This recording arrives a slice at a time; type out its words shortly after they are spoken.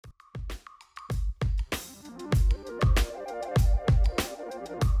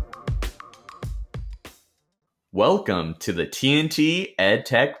Welcome to the TNT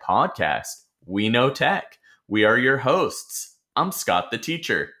EdTech Podcast. We know tech. We are your hosts. I'm Scott the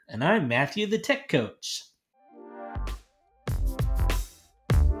teacher. And I'm Matthew the tech coach.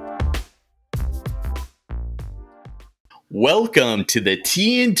 Welcome to the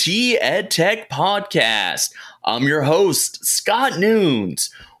TNT EdTech Podcast. I'm your host, Scott Noons,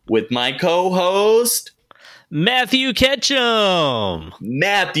 with my co-host, Matthew Ketchum.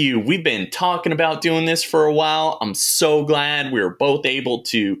 Matthew, we've been talking about doing this for a while. I'm so glad we were both able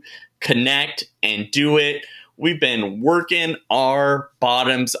to connect and do it. We've been working our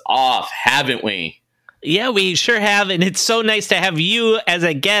bottoms off, haven't we? Yeah, we sure have. And it's so nice to have you as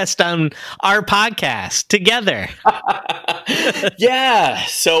a guest on our podcast together. Yeah.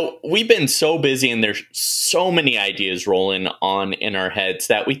 So we've been so busy and there's so many ideas rolling on in our heads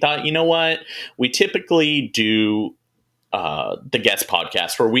that we thought, you know what? We typically do the guest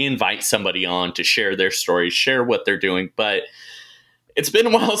podcast where we invite somebody on to share their stories, share what they're doing. But it's been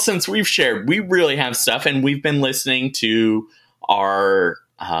a while since we've shared. We really have stuff, and we've been listening to our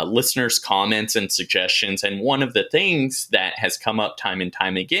listeners' comments and suggestions. And one of the things that has come up time and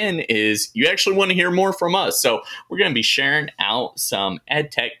time again is you actually want to hear more from us. So we're going to be sharing out some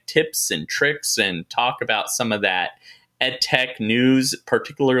EdTech tips and tricks and talk about some of that EdTech news,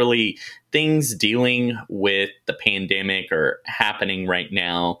 particularly things dealing with the pandemic or happening right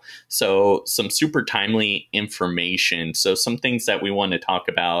now. So some super timely information. So some things that we want to talk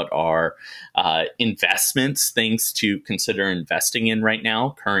about are investments, things to consider investing in right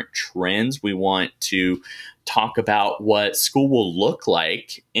now, current trends. We want to talk about what school will look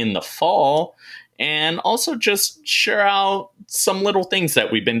like in the fall, and also just share out some little things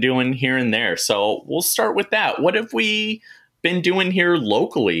that we've been doing here and there. So we'll start with that. What have we been doing here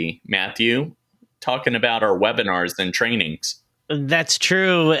locally, Matthew? Talking about our webinars and trainings. That's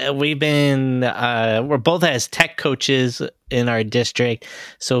true. We've been, we're both as tech coaches in our district.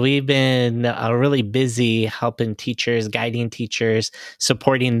 So we've been really busy helping teachers, guiding teachers,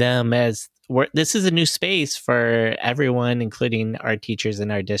 supporting them as this is a new space for everyone, including our teachers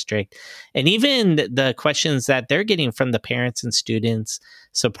in our district. And even the questions that they're getting from the parents and students,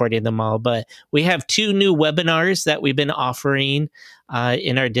 supporting them all. But we have two new webinars that we've been offering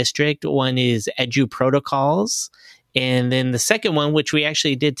in our district. One is Edu Protocols. And then the second one, which we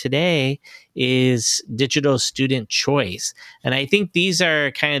actually did today, is Digital Student Choice. And I think these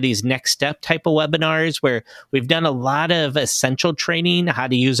are kind of these next step type of webinars where we've done a lot of essential training, how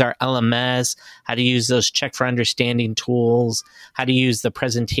to use our LMS, how to use those check for understanding tools, how to use the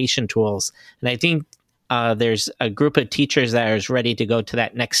presentation tools. And I think there's a group of teachers that is ready to go to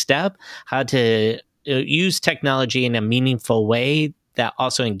that next step, how to use technology in a meaningful way that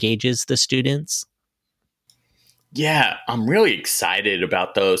also engages the students. Yeah, I'm really excited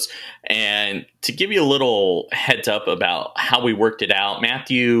about those. And to give you a little heads up about how we worked it out,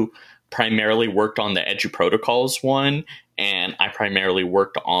 Matthew primarily worked on the Edu Protocols one, and I primarily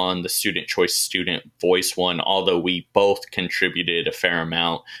worked on the Student Choice Student Voice one, although we both contributed a fair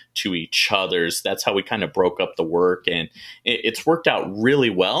amount to each other's. That's how we kind of broke up the work, and it's worked out really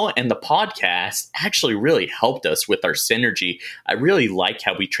well. And the podcast actually really helped us with our synergy. I really like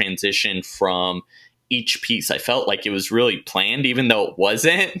how we transitioned from each piece. I felt like it was really planned, even though it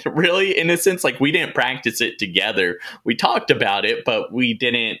wasn't really, in a sense. Like, we didn't practice it together. We talked about it, but we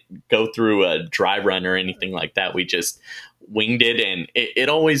didn't go through a dry run or anything like that. We just winged it, and it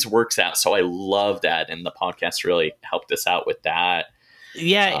always works out. So I love that. And the podcast really helped us out with that.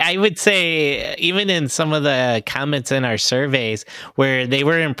 Yeah, I would say even in some of the comments in our surveys where they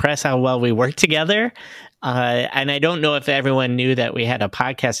were impressed how well we worked together. And I don't know if everyone knew that we had a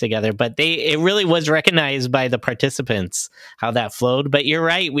podcast together, but it really was recognized by the participants how that flowed. But you're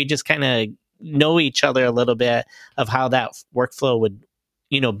right. We just kind of know each other a little bit of how that workflow would,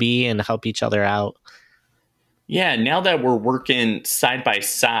 be and help each other out. Yeah, now that we're working side by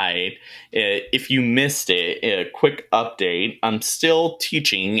side, if you missed it, a quick update. I'm still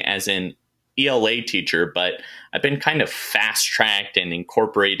teaching as an ELA teacher, but I've been kind of fast-tracked and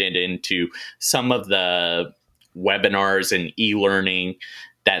incorporated into some of the webinars and e-learning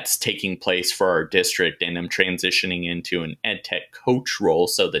that's taking place for our district, and I'm transitioning into an EdTech coach role.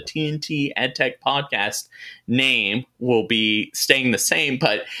 So the TNT EdTech podcast name will be staying the same,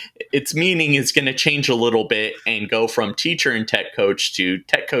 but its meaning is going to change a little bit and go from teacher and tech coach to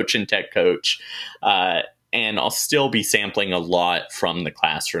tech coach and tech coach. And I'll still be sampling a lot from the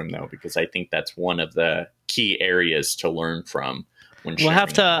classroom, though, because I think that's one of the key areas to learn from. We'll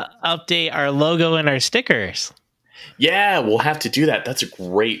have to update our logo and our stickers. Yeah, we'll have to do that. That's a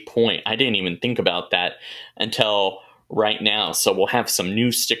great point. I didn't even think about that until right now. So we'll have some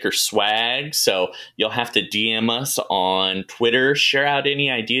new sticker swag. So you'll have to DM us on Twitter, share out any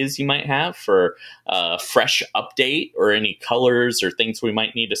ideas you might have for a fresh update or any colors or things we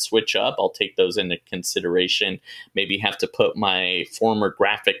might need to switch up. I'll take those into consideration. Maybe have to put my former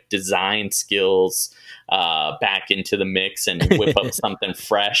graphic design skills back into the mix and whip up something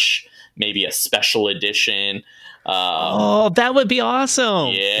fresh, maybe a special edition. Oh, that would be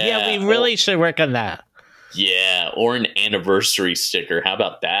awesome. Yeah. We really should work on that. Yeah, or an anniversary sticker. How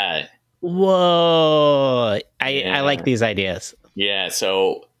about that? Whoa. I like these ideas. Yeah,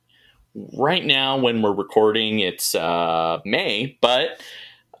 so right now when we're recording, it's May, but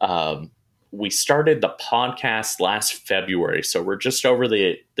we started the podcast last February. So we're just over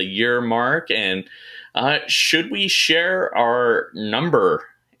the year mark. And should we share our number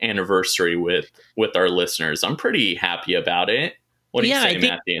anniversary with our listeners? I'm pretty happy about it. What do you say,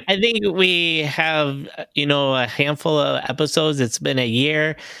 Matthew? I think we have, a handful of episodes. It's been a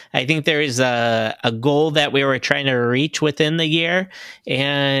year. I think there is a goal that we were trying to reach within the year.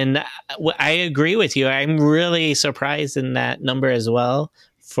 And I agree with you. I'm really surprised in that number as well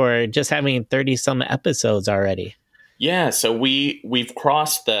for just having 30 some episodes already. Yeah. So we've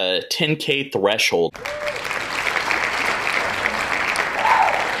crossed the 10K threshold.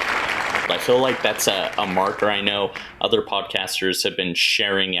 I feel like that's a marker. I know other podcasters have been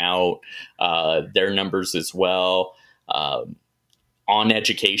sharing out their numbers as well. On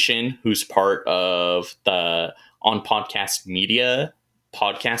Education, who's part of the On Podcast Media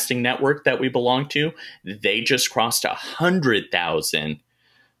podcasting network that we belong to, they just crossed 100,000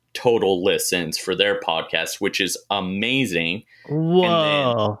 total listens for their podcast, which is amazing.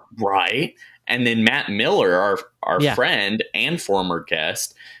 Whoa. Right. And then Matt Miller, our friend and former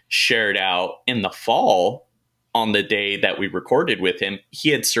guest, shared out in the fall on the day that we recorded with him.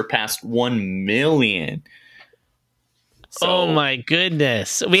 He had surpassed 1 million. So, oh my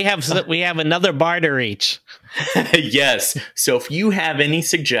goodness. We have another bar to reach. Yes. So if you have any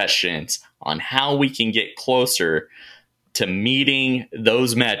suggestions on how we can get closer to meeting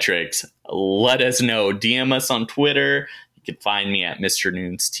those metrics, let us know. DM us on Twitter. You can find me at Mr.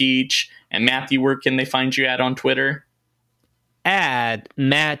 Noons Teach. And Matthew, where can they find you at on Twitter? At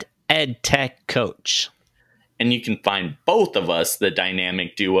Matt EdTech Coach. And you can find both of us, the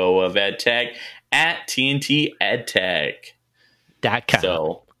dynamic duo of EdTech, at TNT EdTech.com.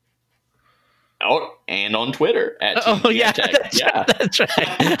 So, and on Twitter at TNT EdTech. That's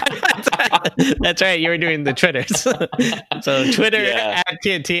right. That's right. You were doing the Twitters. So Twitter at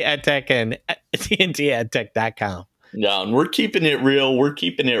TNT EdTech and TNTEdTech.com. No, and we're keeping it real. We're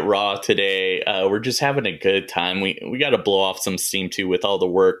keeping it raw today. We're just having a good time. We got to blow off some steam too with all the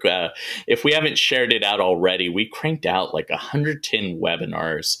work. If we haven't shared it out already, we cranked out like 110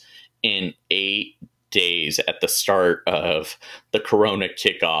 webinars in 8 days at the start of the Corona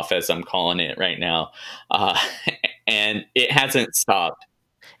kickoff, as I'm calling it right now. And it hasn't stopped.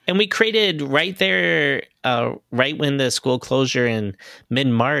 And we created right there, right when the school closure in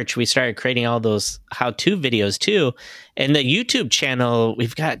mid-March, we started creating all those how-to videos too. And the YouTube channel,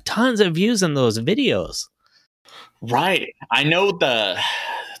 we've got tons of views on those videos. Right. I know the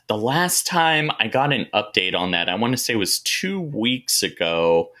last time I got an update on that, I want to say was 2 weeks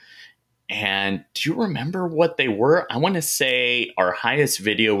ago. And do you remember what they were? I want to say our highest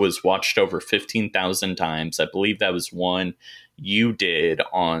video was watched over 15,000 times. I believe that was one you did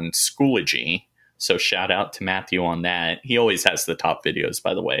on Schoology. So shout out to Matthew on that. He always has the top videos,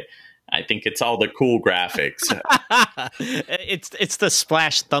 by the way. I think it's all the cool graphics. It's the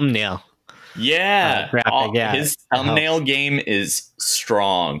splash thumbnail. Yeah. His thumbnail game is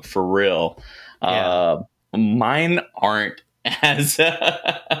strong, for real. Mine aren't as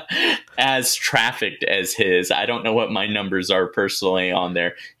trafficked as his. I don't know what my numbers are personally on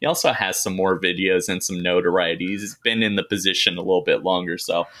there. He also has some more videos and some notoriety. He's been in the position a little bit longer,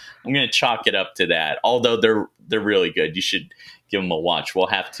 so I'm going to chalk it up to that. Although they're really good. You should give them a watch. We'll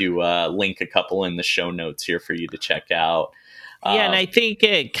have to link a couple in the show notes here for you to check out. Yeah, and I think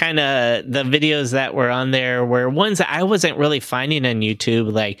it kind of, the videos that were on there were ones that I wasn't really finding on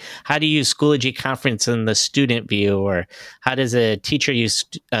YouTube, like how to use Schoology Conference in the student view, or how does a teacher use,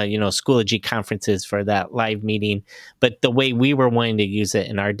 Schoology Conferences for that live meeting, but the way we were wanting to use it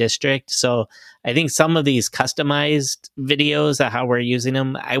in our district. So I think some of these customized videos of how we're using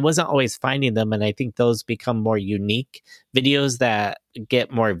them, I wasn't always finding them, and I think those become more unique videos that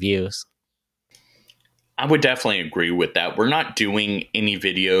get more views. I would definitely agree with that. We're not doing any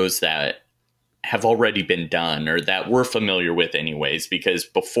videos that have already been done or that we're familiar with anyways, because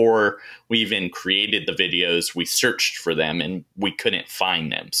before we even created the videos, we searched for them and we couldn't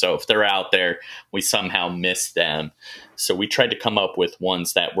find them. So if they're out there, we somehow missed them. So we tried to come up with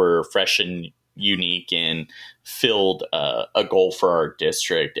ones that were fresh and unique and filled a goal for our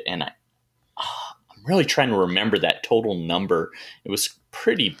district. And I'm really trying to remember that total number. It was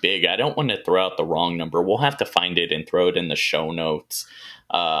pretty big. I don't want to throw out the wrong number. We'll have to find it and throw it in the show notes.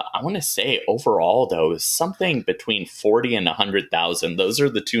 I want to say overall, though, is something between 40 and 100,000. Those are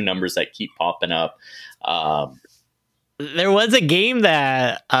the two numbers that keep popping up. There was a game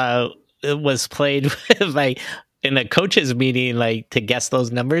that was played with, like, in a coaches meeting, like, to guess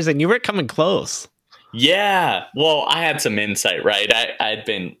those numbers, and you were coming close. Yeah. Well, I had some insight, right? I'd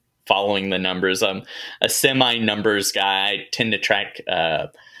been following the numbers. I'm a semi-numbers guy. I tend to track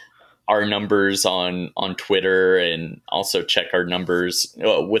our numbers on Twitter and also check our numbers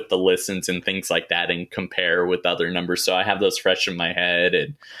with the listens and things like that and compare with other numbers. So I have those fresh in my head,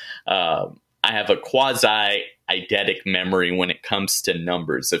 and I have a quasi-eidetic memory when it comes to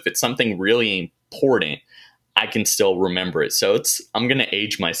numbers. If it's something really important, I can still remember it. So I'm going to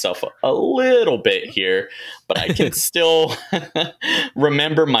age myself a little bit here, but I can still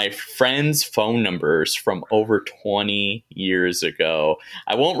remember my friends' phone numbers from over 20 years ago.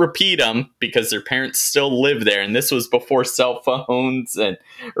 I won't repeat them because their parents still live there. And this was before cell phones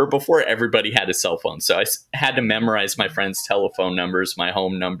or before everybody had a cell phone. So I had to memorize my friends' telephone numbers, my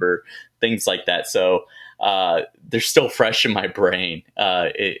home number, things like that. So they're still fresh in my brain.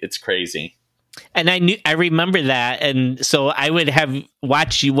 It's crazy. And I remember that, and so I would have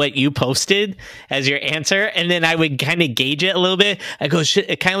watched what you posted as your answer, and then I would kind of gauge it a little bit. I go,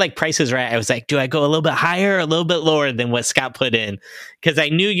 kind of like Price is Right. I was like, do I go a little bit higher or a little bit lower than what Scott put in? Because I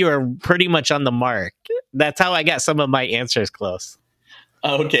knew you were pretty much on the mark. That's how I got some of my answers close.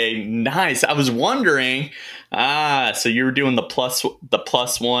 Okay, nice. I was wondering, so you were doing the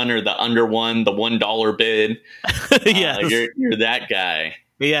plus one or the under one, the $1 bid. Yes. You're that guy.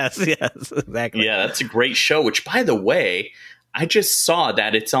 Yes, exactly. Yeah, that's a great show, which, by the way, I just saw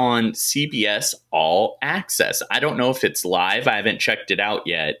that it's on CBS All Access. I don't know if it's live. I haven't checked it out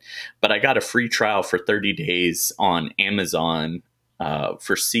yet, but I got a free trial for 30 days on Amazon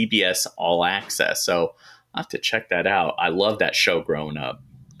for CBS All Access. So I'll have to check that out. I love that show growing up.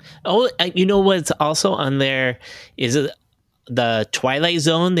 Oh, you know what's also on there is the Twilight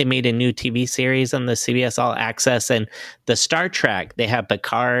Zone. They made a new TV series on the CBS All Access, and the Star Trek. They have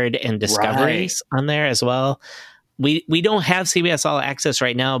Picard and Discoveries on there as well. We don't have CBS All Access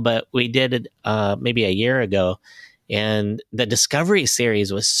right now, but we did it maybe a year ago, and the Discovery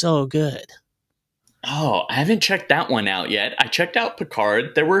series was so good. Oh, I haven't checked that one out yet. I checked out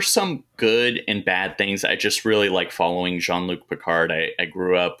Picard. There were some good and bad things. I just really like following Jean-Luc Picard. I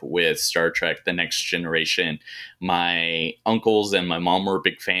grew up with Star Trek: The Next Generation. My uncles and my mom were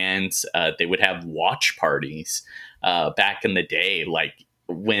big fans. They would have watch parties back in the day, like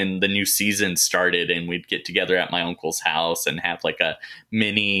when the new season started, and we'd get together at my uncle's house and have like a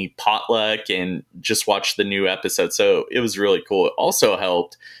mini potluck and just watch the new episode. So it was really cool. It also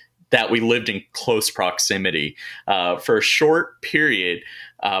helped that we lived in close proximity. For a short period,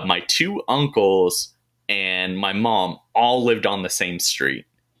 my two uncles and my mom all lived on the same street.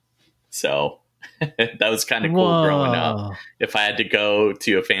 So that was kind of cool growing up. If I had to go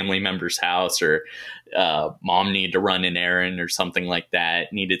to a family member's house, or mom needed to run an errand or something like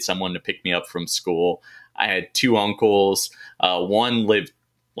that, needed someone to pick me up from school, I had two uncles. One lived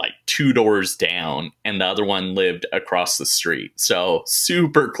like 2 doors down, and the other one lived across the street. So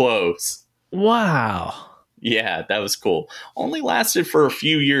super close. Wow. Yeah, that was cool. Only lasted for a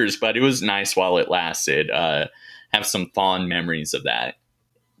few years, but it was nice while it lasted. Have some fond memories of that.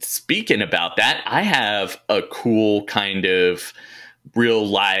 Speaking about that, I have a cool kind of real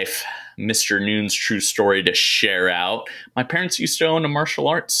life Mr. Noon's true story to share out. My parents used to own a martial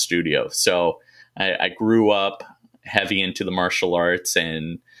arts studio. So I grew up heavy into the martial arts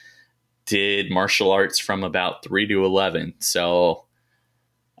and did martial arts from about 3 to 11. So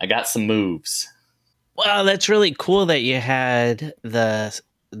I got some moves. Wow, that's really cool that you had the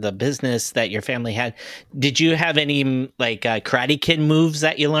business that your family had. Did you have any like Karate Kid moves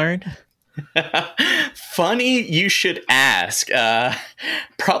that you learned? Funny you should ask.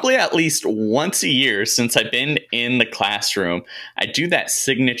 Probably at least once a year since I've been in the classroom, I do that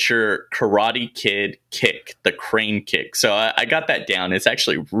signature Karate Kid kick, the crane kick. So I got that down. It's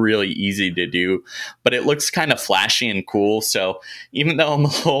actually really easy to do, but it looks kind of flashy and cool. So even though I'm a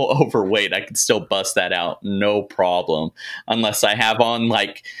little overweight, I can still bust that out, no problem. Unless I have on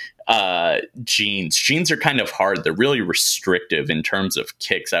like jeans. Jeans are kind of hard. They're really restrictive in terms of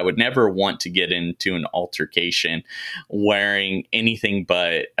kicks. I would never want to get into an altercation wearing anything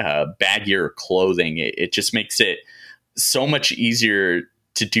but baggier clothing. It just makes it so much easier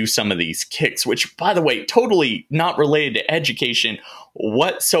to do some of these kicks, which, by the way, totally not related to education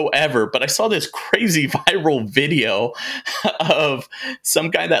whatsoever. But I saw this crazy viral video of some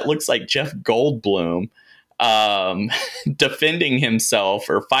guy that looks like Jeff Goldblum defending himself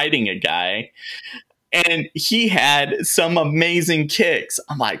or fighting a guy. And he had some amazing kicks.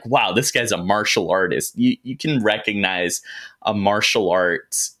 I'm like, wow, this guy's a martial artist. You can recognize a martial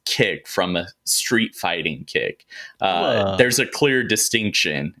arts kick from a street fighting kick. There's a clear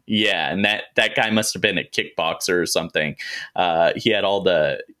distinction. Yeah, and that guy must have been a kickboxer or something. He had all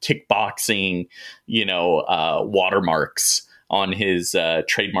the kickboxing, watermarks on his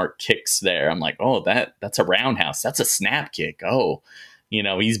trademark kicks there. I'm like, oh, that's a roundhouse. That's a snap kick. Oh,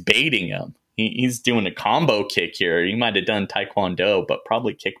 he's baiting him. He's doing a combo kick here. He might have done Taekwondo, but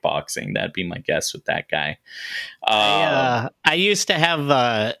probably kickboxing. That'd be my guess with that guy. I used to have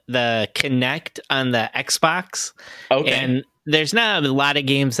the Kinect on the Xbox. Okay. And there's not a lot of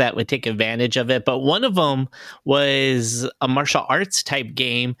games that would take advantage of it, but one of them was a martial arts type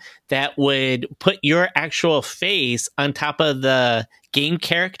game that would put your actual face on top of the game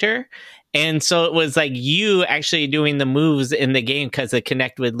character. And so it was like you actually doing the moves in the game because the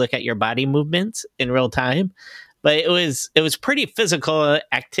Kinect would look at your body movements in real time. But it was pretty physical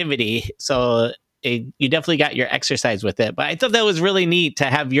activity. So you definitely got your exercise with it. But I thought that was really neat to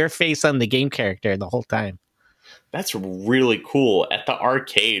have your face on the game character the whole time. That's really cool. At the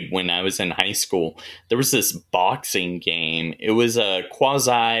arcade when I was in high school, there was this boxing game. It was a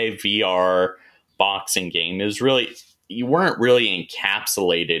quasi VR boxing game. It was really, you weren't really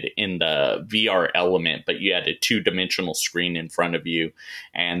encapsulated in the VR element, but you had a 2-dimensional screen in front of you.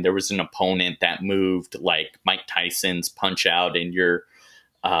 And there was an opponent that moved like Mike Tyson's Punch Out, and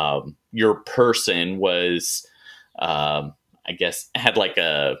your person was, I guess, had like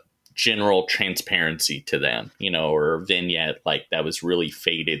a general transparency to them, or a vignette like that was really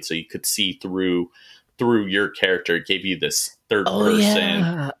faded, so you could see through your character. It gave you this third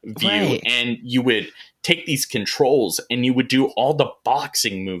person view, right. And you would take these controls and you would do all the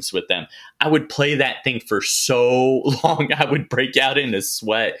boxing moves with them. I would play that thing for so long, I would break out into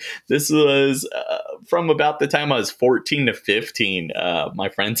sweat. This was from about the time I was 14 to 15. My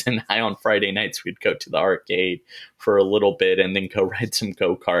friends and I on Friday nights, we'd go to the arcade for a little bit and then go ride some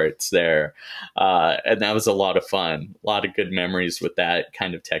go-karts there. And that was a lot of fun. A lot of good memories with that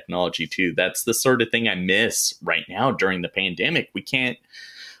kind of technology too. That's the sort of thing I miss right now during the pandemic. We can't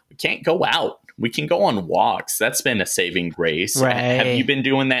go out. We can go on walks. That's been a saving grace. Right. Have you been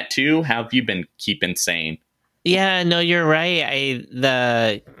doing that too? How have you been keeping sane? Yeah, no, you're right.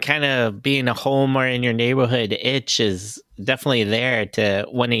 The kind of being a home or in your neighborhood itch is definitely there to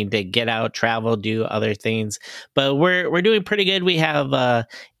wanting to get out, travel, do other things. But we're doing pretty good. We have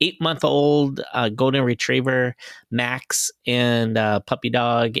 8-month-old golden retriever, Max, and puppy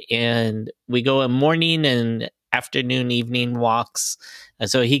dog, and we go in morning and afternoon, evening walks.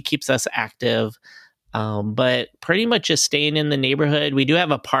 So he keeps us active. But pretty much just staying in the neighborhood. We do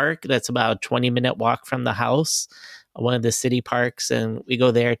have a park that's about a 20-minute walk from the house, one of the city parks, and we go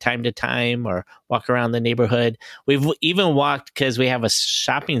there time to time or walk around the neighborhood. We've even walked, because we have a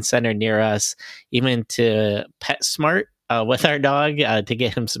shopping center near us, even to PetSmart with our dog to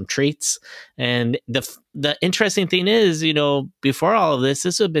get him some treats. And the interesting thing is, before all of this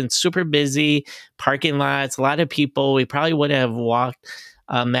would have been super busy, parking lots, a lot of people. We probably would have walked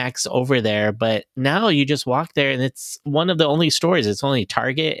Max over there, but now you just walk there and it's one of the only stores. It's only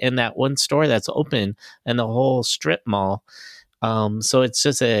Target and that one store that's open in the whole strip mall. So it's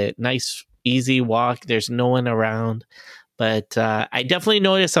just a nice, easy walk. There's no one around. But I definitely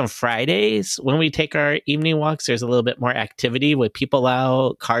notice on Fridays when we take our evening walks, there's a little bit more activity with people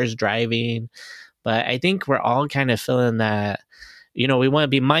out, cars driving. But I think we're all kind of feeling that, we want to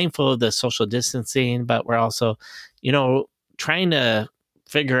be mindful of the social distancing, but we're also, trying to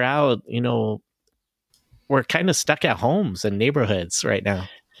figure out, we're kind of stuck at homes and neighborhoods right now.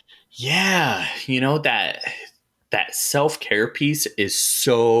 Yeah. That self-care piece is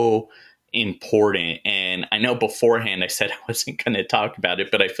so important. And I know beforehand I said I wasn't going to talk about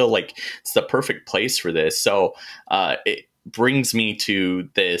it, but I feel like it's the perfect place for this. So it brings me to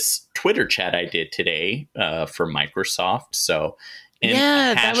this Twitter chat I did today for Microsoft. So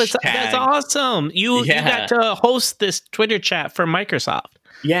that's awesome. You got to host this Twitter chat for Microsoft.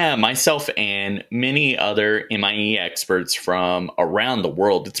 Yeah, myself and many other MIE experts from around the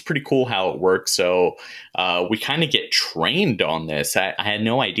world. It's pretty cool how it works. So we kind of get trained on this. I had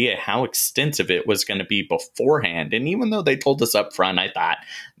no idea how extensive it was going to be beforehand. And even though they told us up front, I thought,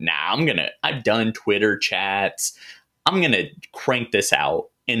 nah, I've done Twitter chats. I'm going to crank this out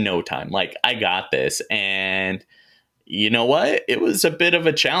in no time. Like, I got this. And you know what? It was a bit of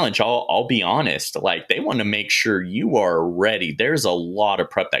a challenge. I'll be honest. Like, they want to make sure you are ready. There's a lot of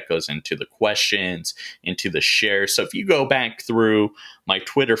prep that goes into the questions, into the share. So if you go back through my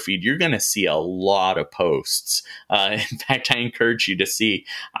Twitter feed, you're going to see a lot of posts. In fact, I encourage you to see.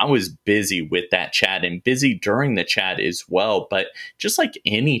 I was busy with that chat and busy during the chat as well. But just like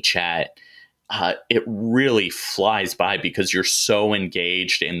any chat, it really flies by because you're so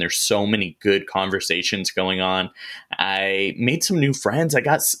engaged and there's so many good conversations going on. I made some new friends. I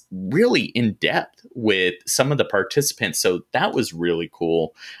got really in depth with some of the participants. So that was really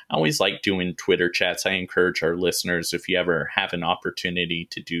cool. I always like doing Twitter chats. I encourage our listeners, if you ever have an opportunity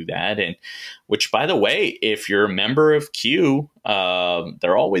to do that. And which, by the way, if you're a member of Q,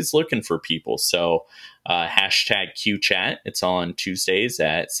 they're always looking for people. So hashtag QChat. It's on Tuesdays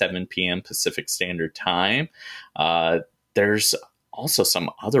at 7 p.m. Pacific Standard Time. There's also some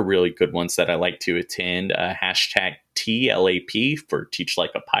other really good ones that I like to attend. Hashtag TLAP for Teach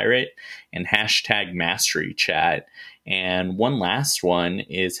Like a Pirate and hashtag Mastery Chat. And one last one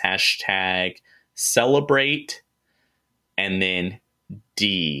is hashtag Celebrate and then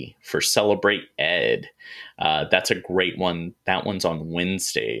D for Celebrate Ed. That's a great one. That one's on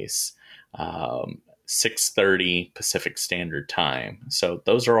Wednesdays. 6:30 Pacific Standard Time. So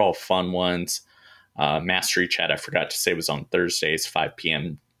those are all fun ones. Mastery Chat, I forgot to say, was on Thursdays, 5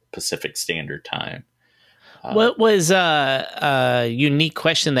 p.m. Pacific Standard Time. What was a unique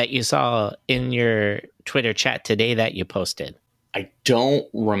question that you saw in your Twitter chat today that you posted? I don't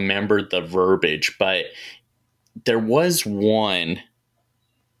remember the verbiage, but there was one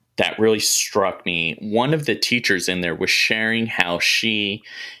that really struck me. One of the teachers in there was sharing how she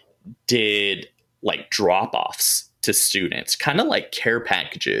did like drop-offs to students, kind of like care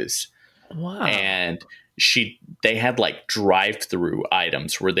packages. Wow. And they had like drive-through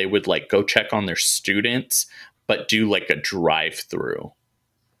items where they would like go check on their students, but do like a drive-through.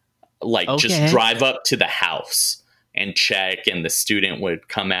 Like just drive up to the house and check, and the student would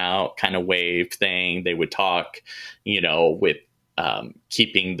come out, kind of wave thing. They would talk, with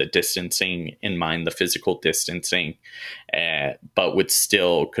keeping the distancing in mind, the physical distancing, but would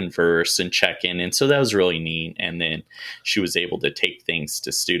still converse and check in. And so that was really neat. And then she was able to take things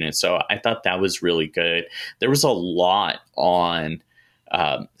to students. So I thought that was really good. There was a lot on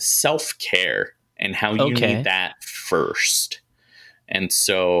self-care and how you need that first. And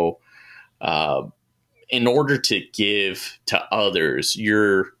so in order to give to others,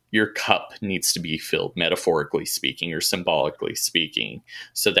 your cup needs to be filled, metaphorically speaking or symbolically speaking,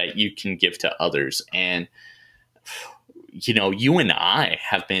 so that you can give to others. And, you and I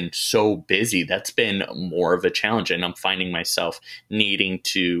have been so busy. That's been more of a challenge. And I'm finding myself needing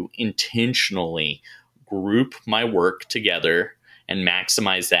to intentionally group my work together and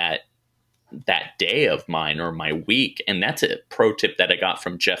maximize that day of mine or my week. And that's a pro tip that I got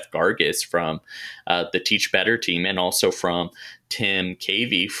from Jeff Gargis from the Teach Better team, and also from Tim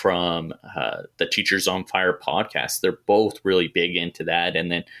Cavey from the Teachers on Fire podcast. They're both really big into that.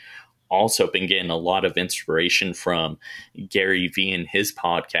 And then also been getting a lot of inspiration from Gary Vee and his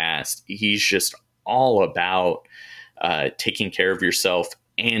podcast. He's just all about taking care of yourself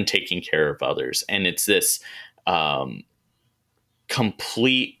and taking care of others. And it's this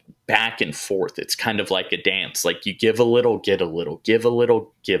complete back and forth. It's kind of like a dance. Like you give a little, get a little, give a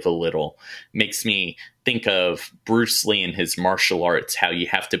little, give a little. Makes me think of Bruce Lee and his martial arts, how you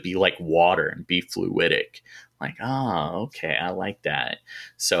have to be like water and be fluidic. Like, okay, I like that.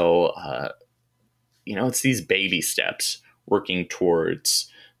 So, it's these baby steps working towards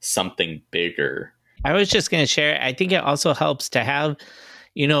something bigger. I was just going to share, I think it also helps to have,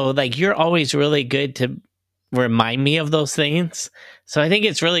 like you're always really good to remind me of those things. So I think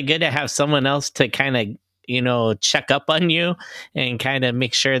it's really good to have someone else to kind of, check up on you and kind of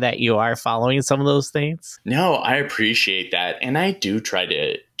make sure that you are following some of those things. No, I appreciate that. And I do try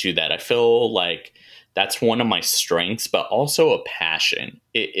to do that. I feel like that's one of my strengths, but also a passion.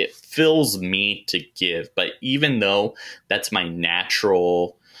 It fills me to give. But even though that's my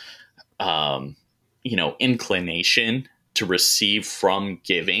natural, inclination to receive from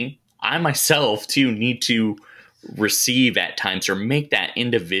giving, I myself too need to receive at times or make that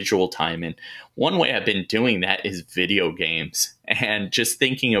individual time. And one way I've been doing that is video games, and just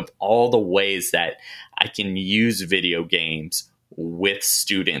thinking of all the ways that I can use video games with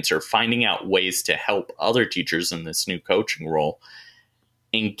students, or finding out ways to help other teachers in this new coaching role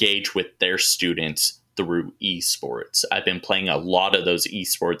engage with their students through esports. I've been playing a lot of those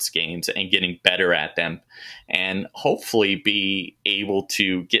esports games and getting better at them, and hopefully be able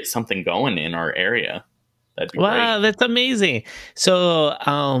to get something going in our area. That'd be Wow, great. that's amazing. So,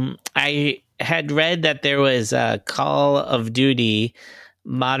 I had read that there was a Call of Duty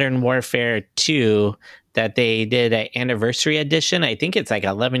Modern Warfare 2 that they did an anniversary edition. I think it's like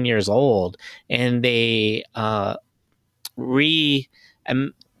 11 years old, and they re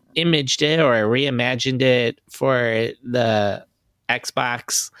imaged it or reimagined it for the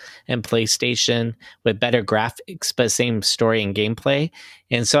Xbox and PlayStation with better graphics, but same story and gameplay.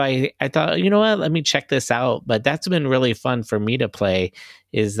 And so I thought, you know what, let me check this out. But that's been really fun for me to play,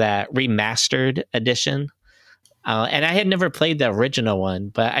 is that remastered edition. And I had never played the original one,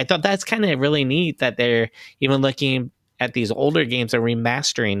 but I thought that's kind of really neat that they're even looking at these older games and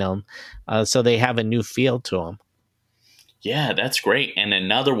remastering them, so they have a new feel to them. Yeah, that's great. And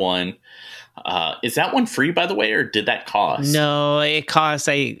another one, is that one free, by the way, or did that cost? No, it costs,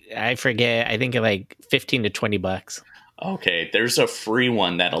 I forget. I think like 15 to $20. Okay, there's a free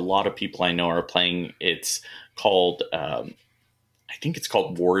one that a lot of people I know are playing. It's called, I think it's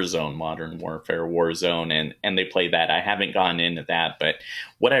called Warzone, Modern Warfare Warzone, and they play that. I haven't gone into that, but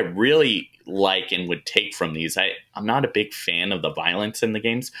what I really like and would take from these, I'm not a big fan of the violence in the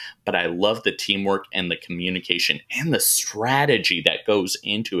games, but I love the teamwork and the communication and the strategy that goes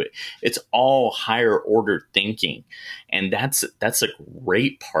into it. It's all higher order thinking, and that's a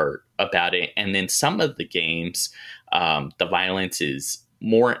great part about it. And then some of the games, the violence is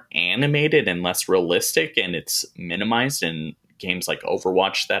more animated and less realistic, and it's minimized in games like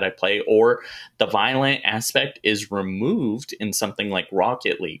Overwatch that I play, or the violent aspect is removed in something like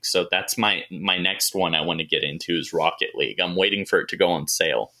Rocket League. So that's my next one I want to get into, is Rocket League. I'm waiting for it to go on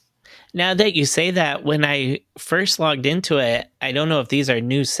sale. Now that you say that, when I first logged into it, I don't know if these are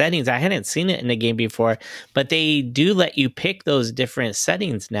new settings. I hadn't seen it in the game before, but they do let you pick those different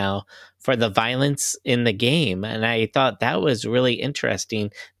settings now for the violence in the game. And I thought that was really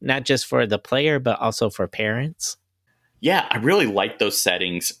interesting, not just for the player, but also for parents. Yeah, I really like those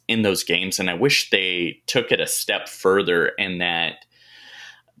settings in those games, and I wish they took it a step further and that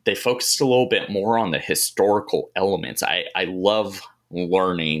they focused a little bit more on the historical elements. I love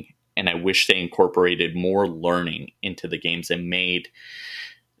learning, and I wish they incorporated more learning into the games and made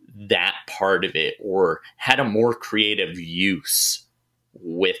that part of it, or had a more creative use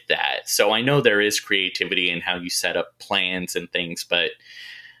with that. So I know there is creativity in how you set up plans and things, but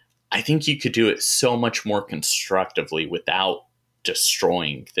I think you could do it so much more constructively without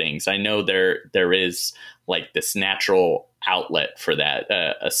destroying things. I know there is like this natural outlet for that,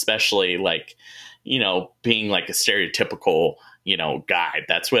 especially like, being like a stereotypical, guy.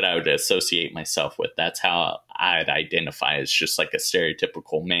 That's what I would associate myself with. That's how I'd identify as just like a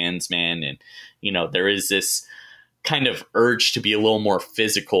stereotypical man's man. And, there is this kind of urge to be a little more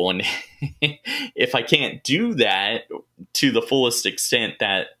physical. And if I can't do that to the fullest extent,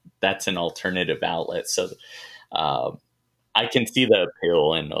 that's an alternative outlet. So uh, I can see the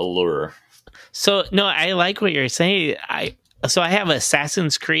appeal and allure. So no, I like what you're saying. I have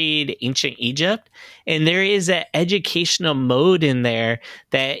Assassin's Creed Ancient Egypt, and there is an educational mode in there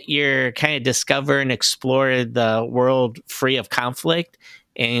that you're kind of discover and explore the world free of conflict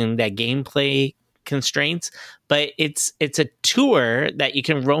and that gameplay constraints. But it's a tour that you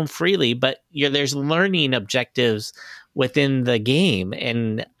can roam freely, but there's learning objectives within the game,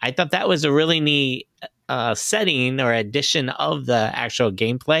 and I thought that was a really neat setting or addition of the actual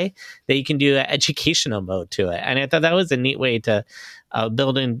gameplay, that you can do an educational mode to it. And I thought that was a neat way to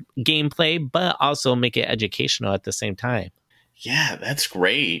build in gameplay, but also make it educational at the same time. Yeah, that's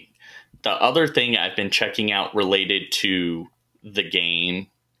great. The other thing I've been checking out related to the game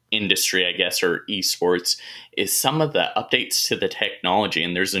industry, I guess, or esports, is some of the updates to the technology.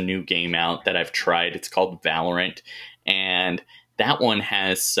 And there's a new game out that I've tried. It's called Valorant. And that one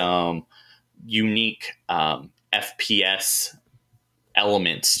has some unique FPS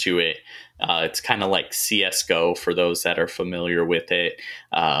elements to it. It's kind of like CSGO for those that are familiar with it.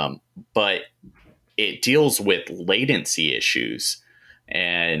 But it deals with latency issues.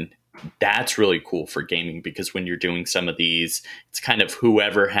 And that's really cool for gaming, because when you're doing some of these, it's kind of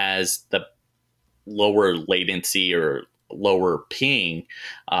whoever has the lower latency or lower ping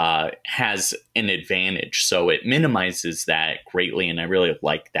has an advantage. So it minimizes that greatly. And I really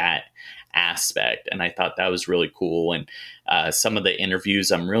like that aspect. And I thought that was really cool. And some of the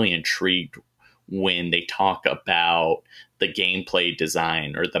interviews, I'm really intrigued when they talk about the gameplay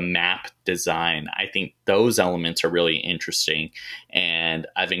design or the map design. I think those elements are really interesting. And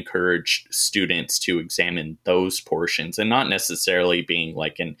I've encouraged students to examine those portions and not necessarily being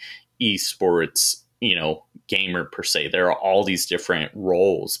like an esports, gamer per se. There are all these different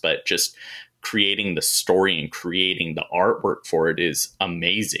roles, but just creating the story and creating the artwork for it is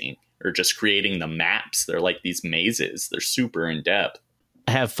amazing. Or just creating the maps. They're like these mazes. They're super in depth.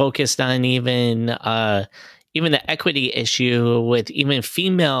 Have focused on even the equity issue with even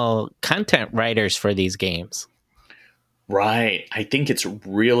female content writers for these games. Right. I think it's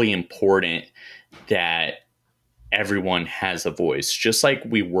really important that everyone has a voice, just like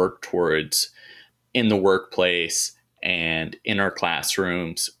we work towards in the workplace and in our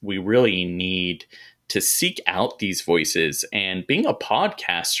classrooms. We really need to seek out these voices. And being a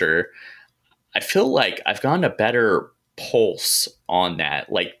podcaster, I feel like I've gotten a better pulse on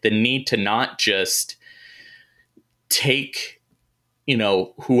that. Like the need to not just take,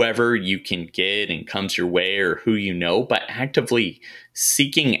 whoever you can get and comes your way or who but actively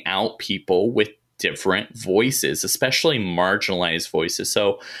seeking out people with different voices, especially marginalized voices.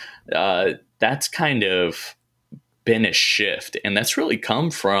 So that's kind of been a shift, and that's really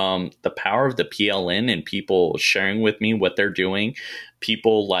come from the power of the PLN and people sharing with me what they're doing.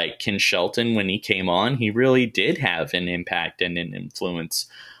 People like Ken Shelton, when he came on, he really did have an impact and an influence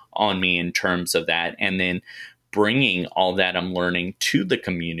on me in terms of that. And then bringing all that I'm learning to the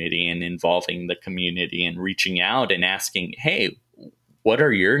community and involving the community and reaching out and asking, hey, what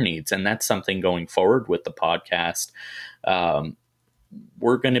are your needs? And that's something going forward with the podcast.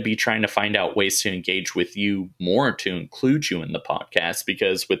 We're going to be trying to find out ways to engage with you more, to include you in the podcast,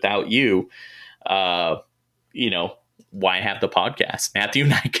 because without you, why have the podcast? Matthew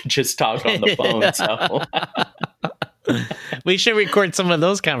and I could just talk on the phone. So we should record some of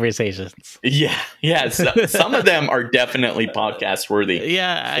those conversations. Yeah. So, some of them are definitely podcast worthy.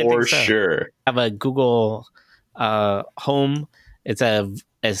 Yeah, for sure. I have a Google Home. It's a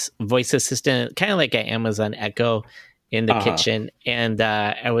voice assistant, kind of like an Amazon Echo in the kitchen. And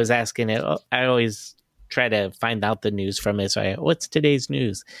I was asking it. I always try to find out the news from it. So what's today's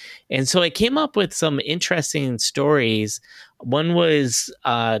news? And so it came up with some interesting stories. One was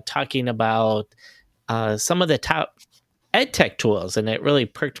talking about some of the top ed tech tools, and it really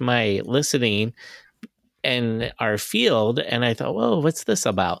perked my listening in our field. And I thought, whoa, what's this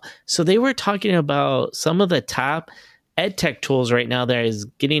about? So they were talking about some of the top ed tech tools right now that is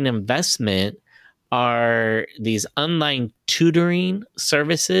getting investment are these online tutoring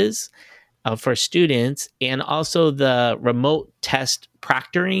services for students, and also the remote test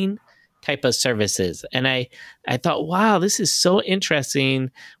proctoring type of services. And I thought, wow, this is so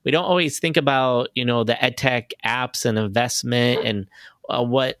interesting. We don't always think about, the EdTech apps and investment and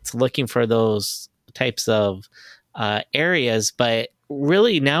what's looking for those types of areas. But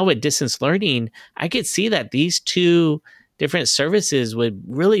really now with distance learning, I could see that these two different services would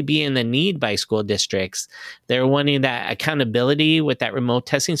really be in the need by school districts. They're wanting that accountability with that remote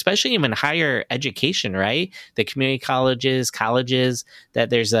testing, especially even higher education, right? The community colleges, that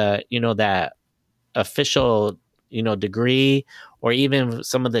there's that official, degree, or even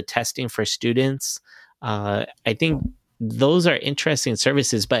some of the testing for students. I think those are interesting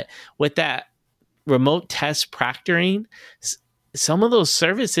services, but with that remote test proctoring, some of those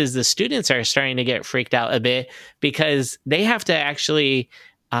services, the students are starting to get freaked out a bit because they have to actually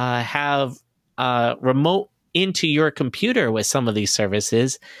have remote into your computer with some of these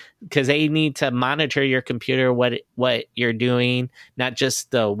services, because they need to monitor your computer, what you're doing, not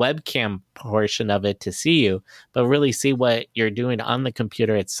just the webcam portion of it to see you, but really see what you're doing on the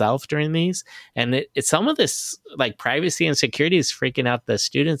computer itself during these. And it's some of this like privacy and security is freaking out the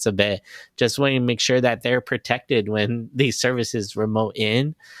students a bit, just wanting to make sure that they're protected when these services remote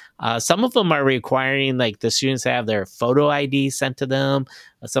in. Some of them are requiring like the students to have their photo ID sent to them,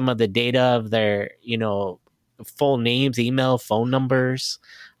 some of the data of their, full names, email, phone numbers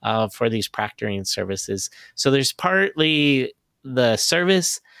for these proctoring services. So there's partly the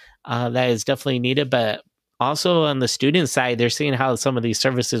service that is definitely needed, but also on the student side, they're seeing how some of these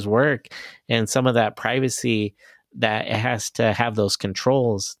services work and some of that privacy that it has to have those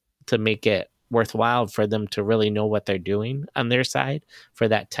controls to make it worthwhile for them to really know what they're doing on their side for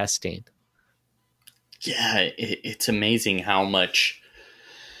that testing. Yeah, it's amazing how much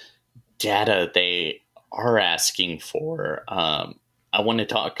data they are asking for. I want to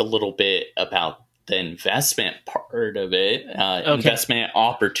talk a little bit about the investment part of it, investment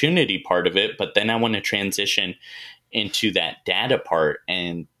opportunity part of it, but then I want to transition into that data part,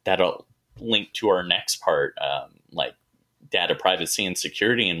 and that'll link to our next part, like data privacy and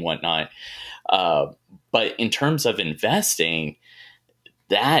security and whatnot. But in terms of investing,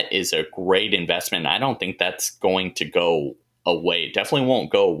 that is a great investment. I don't think that's going to go away. It definitely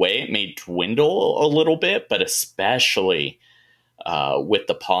won't go away. It may dwindle a little bit, but especially with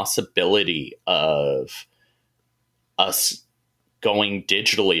the possibility of us going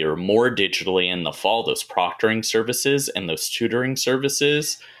digitally or more digitally in the fall, those proctoring services and those tutoring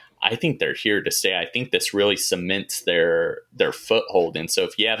services, I think they're here to stay. I think this really cements their foothold. And so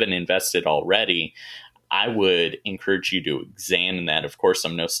if you haven't invested already, I would encourage you to examine that. Of course,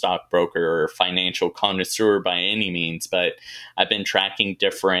 I'm no stockbroker or financial connoisseur by any means, but I've been tracking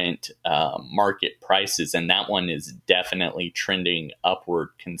different market prices, and that one is definitely trending upward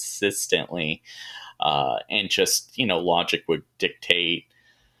consistently. And just, logic would dictate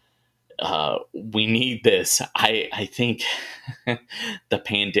we need this. I think the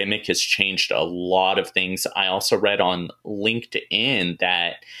pandemic has changed a lot of things. I also read on LinkedIn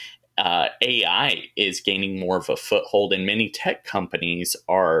that AI is gaining more of a foothold, and many tech companies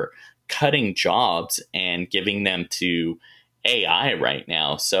are cutting jobs and giving them to AI right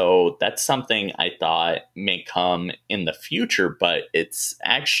now. So that's something I thought may come in the future, but it's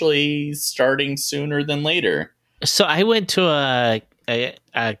actually starting sooner than later. So I went to a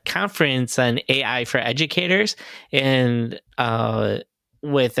conference on AI for educators, and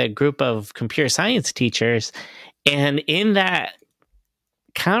with a group of computer science teachers. And in that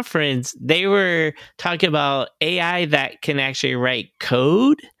conference, they were talking about AI that can actually write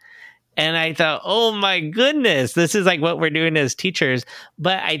code. And I thought, oh my goodness, this is like what we're doing as teachers.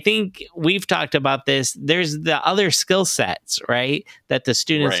 But I think we've talked about this. There's the other skill sets, right? That the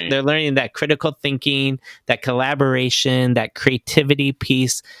students, Right. they're learning that critical thinking, that collaboration, that creativity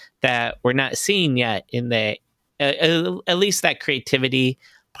piece that we're not seeing yet in the, at least that creativity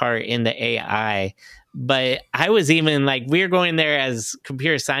part in the AI. But I was even like, we're going there as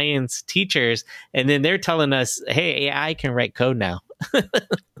computer science teachers, and then they're telling us, hey, AI can write code now.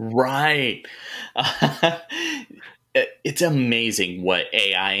 Right. It's amazing what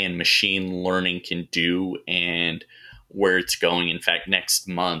AI and machine learning can do and where it's going. In fact, next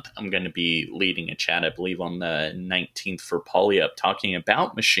month, I'm going to be leading a chat, I believe, on the 19th for PolyUp, talking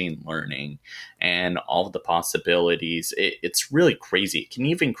about machine learning and all of the possibilities. It's really crazy. It can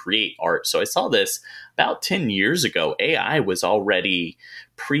even create art. So I saw this about 10 years ago. AI was already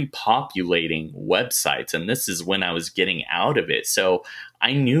pre-populating websites, and this is when I was getting out of it. So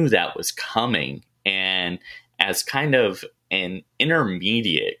I knew that was coming. And as kind of an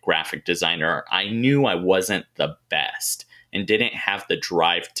intermediate graphic designer, I knew I wasn't the best and didn't have the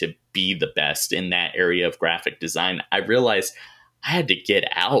drive to be the best in that area of graphic design. I realized I had to get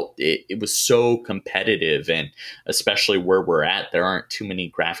out. It was so competitive, and especially where we're at, there aren't too many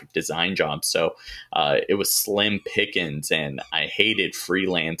graphic design jobs. So it was slim pickings, and I hated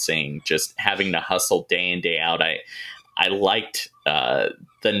freelancing, just having to hustle day in, day out. I liked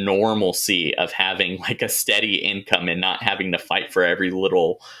the normalcy of having like a steady income and not having to fight for every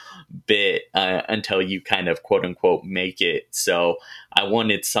little bit until you kind of quote unquote make it. So I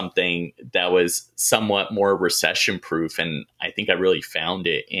wanted something that was somewhat more recession proof. And I think I really found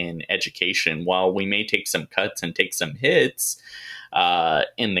it in education. While we may take some cuts and take some hits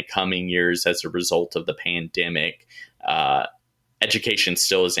in the coming years as a result of the pandemic, education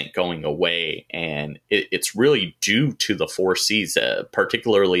still isn't going away, and it's really due to the 4Cs,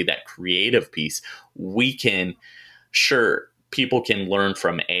 particularly that creative piece. We can, sure, people can learn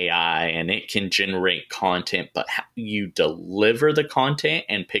from AI and it can generate content, but how you deliver the content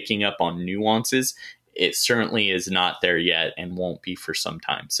and picking up on nuances, it certainly is not there yet and won't be for some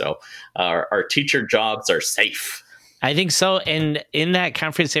time. So our teacher jobs are safe. I think so. And in that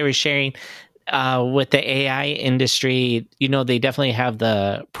conference, they were sharing with the AI industry, they definitely have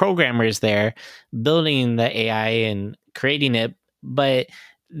the programmers there building the AI and creating it. But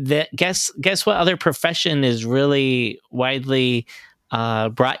guess what other profession is really widely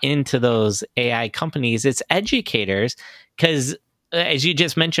brought into those AI companies? It's educators, because as you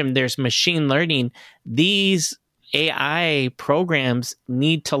just mentioned, there's machine learning. These AI programs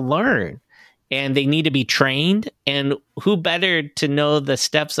need to learn, and they need to be trained. And who better to know the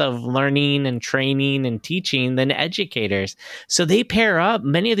steps of learning and training and teaching than educators? So they pair up,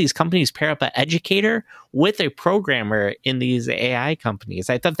 many of these companies pair up an educator with a programmer in these AI companies.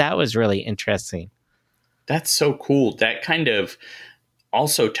 I thought that was really interesting. That's so cool. That kind of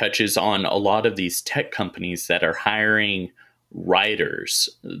also touches on a lot of these tech companies that are hiring writers,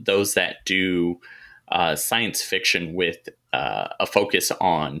 those that do science fiction with a focus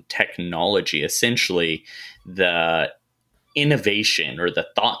on technology. Essentially, the innovation or the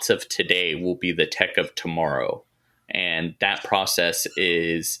thoughts of today will be the tech of tomorrow. And that process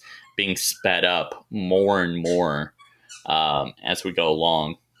is being sped up more and more as we go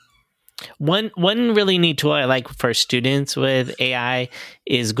along. One really neat tool I like for students with AI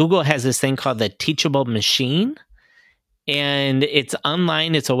is Google has this thing called the Teachable Machine. And it's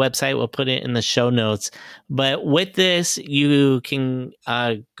online. It's a website. We'll put it in the show notes. But with this, you can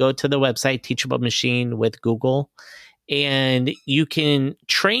go to the website, Teachable Machine with Google, and you can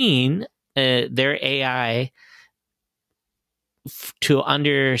train their AI to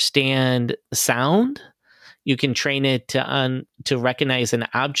understand sound. You can train it to recognize an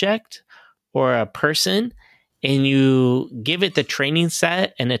object or a person, and you give it the training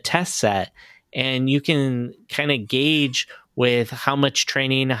set and a test set, and you can kind of gauge with how much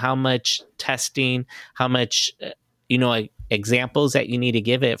training, how much testing, how much examples that you need to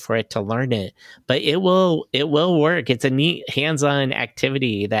give it for it to learn it. But it will work. It's a neat hands-on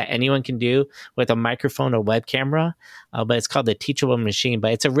activity that anyone can do with a microphone or web camera. But it's called the Teachable Machine.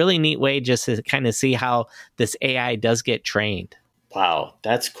 But it's a really neat way just to kind of see how this AI does get trained. Wow,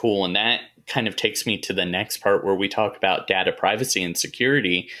 that's cool. And that kind of takes me to the next part where we talk about data privacy and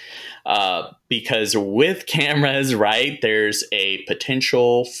security. Because with cameras, right, there's a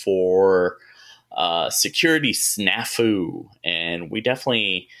potential for security snafu, and we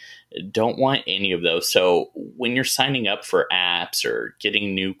definitely don't want any of those. So when you're signing up for apps or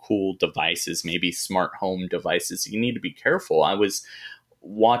getting new cool devices, maybe smart home devices, you need to be careful. I was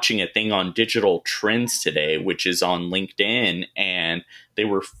watching a thing on Digital Trends today, which is on LinkedIn, and they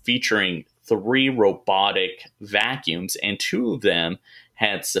were featuring 3 robotic vacuums, and 2 of them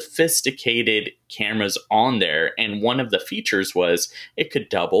had sophisticated cameras on there. And one of the features was it could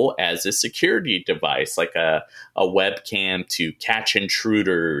double as a security device, like a webcam to catch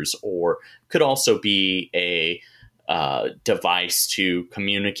intruders, or could also be a device to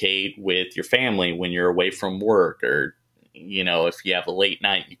communicate with your family when you're away from work, or if you have a late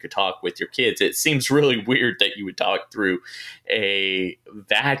night, you could talk with your kids. It seems really weird that you would talk through a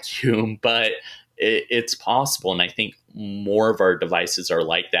vacuum, but it's possible. And I think more of our devices are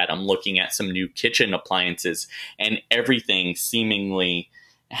like that. I'm looking at some new kitchen appliances, and everything seemingly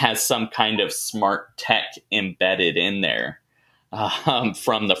has some kind of smart tech embedded in there.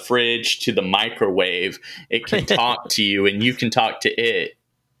 From the fridge to the microwave, it can talk to you and you can talk to it.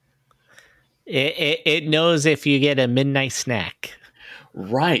 It knows if you get a midnight snack.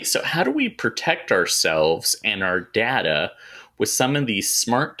 Right. So how do we protect ourselves and our data with some of these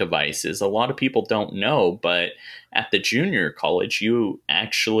smart devices? A lot of people don't know, but at the junior college, you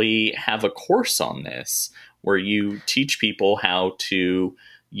actually have a course on this where you teach people how to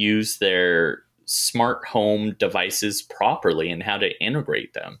use their smart home devices properly and how to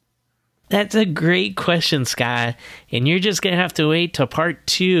integrate them. That's a great question, Scott. And you're just going to have to wait till part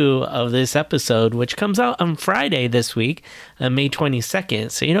 2 of this episode, which comes out on Friday this week, May 22nd.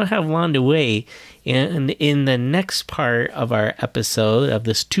 So you don't have long to wait. And in the next part of our episode of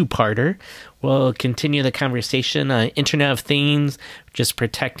this 2-parter, we'll continue the conversation on Internet of Things, just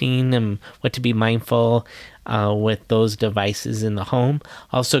protecting and what to be mindful with those devices in the home.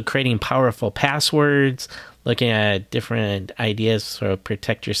 Also creating powerful passwords, looking at different ideas to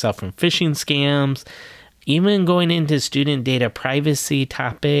protect yourself from phishing scams, even going into student data privacy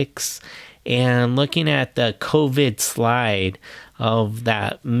topics, and looking at the COVID slide of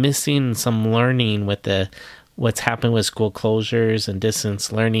that missing some learning with what's happened with school closures and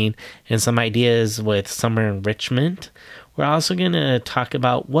distance learning, and some ideas with summer enrichment. We're also going to talk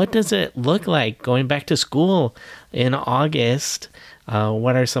about what does it look like going back to school in August.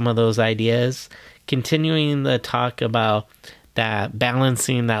 What are some of those ideas? Continuing the talk about that,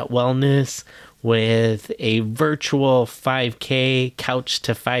 balancing that wellness with a virtual 5K, couch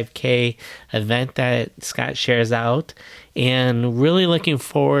to 5K event that Scott shares out, and really looking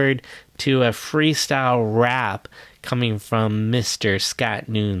forward to a freestyle rap coming from Mr. Scott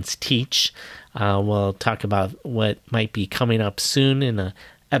Noon's Teach. We'll talk about what might be coming up soon in an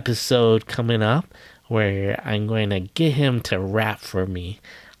episode coming up where I'm going to get him to rap for me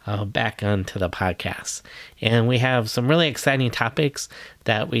back onto the podcast. And we have some really exciting topics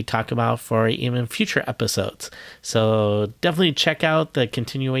that we talk about for even future episodes. So definitely check out the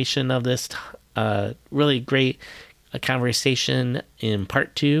continuation of this really great conversation in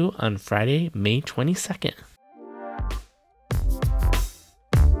part 2 on Friday, May 22nd.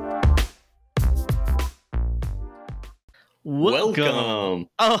 Welcome.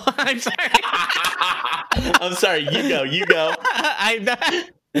 Oh, I'm sorry. I'm sorry. You go. I'm not.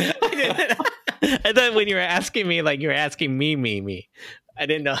 I thought when you were asking me, like you were asking me. I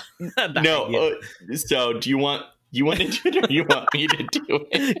didn't know. No. So do you want You want to do it or you want me to do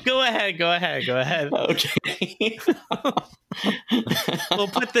it? Go ahead. Okay. We'll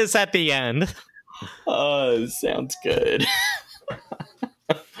put this at the end. Sounds good.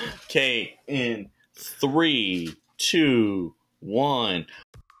 Okay, in 3, 2, 1.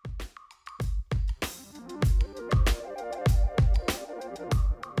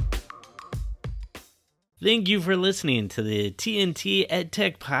 Thank you for listening to the TNT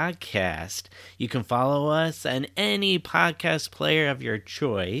EdTech Podcast. You can follow us on any podcast player of your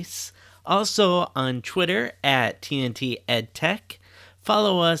choice. Also on Twitter at TNT EdTech.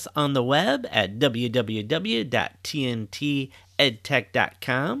 Follow us on the web at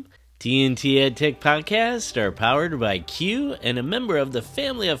www.tntedtech.com. TNT EdTech Podcasts are powered by Q and a member of the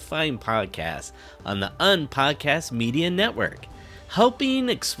family of fine podcasts on the Unpodcast Media Network, helping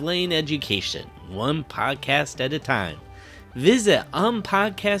explain education one podcast at a time. Visit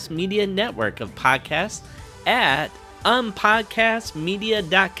Unpodcast Media Network of podcasts at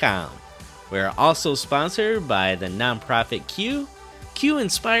unpodcastmedia.com. We're also sponsored by the nonprofit Q. Q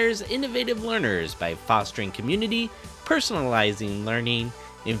inspires innovative learners by fostering community, personalizing learning,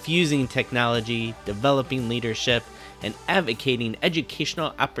 infusing technology, developing leadership, and advocating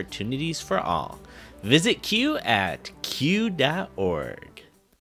educational opportunities for all. Visit Q at q.org.